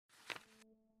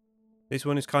This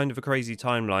one is kind of a crazy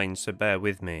timeline, so bear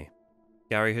with me.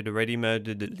 Gary had already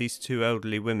murdered at least 2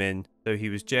 elderly women, though he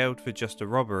was jailed for just a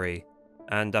robbery,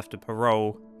 and after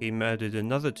parole, he murdered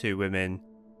another 2 women,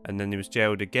 and then he was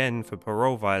jailed again for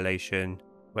parole violation,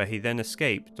 where he then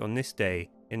escaped on this day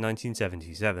in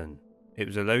 1977. It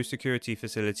was a low security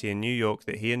facility in New York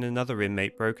that he and another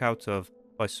inmate broke out of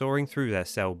by sawing through their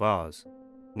cell bars.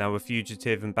 Now a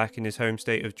fugitive and back in his home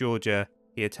state of Georgia,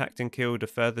 he attacked and killed a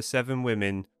further 7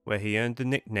 women, where he earned the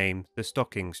nickname the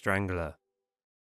Stocking Strangler.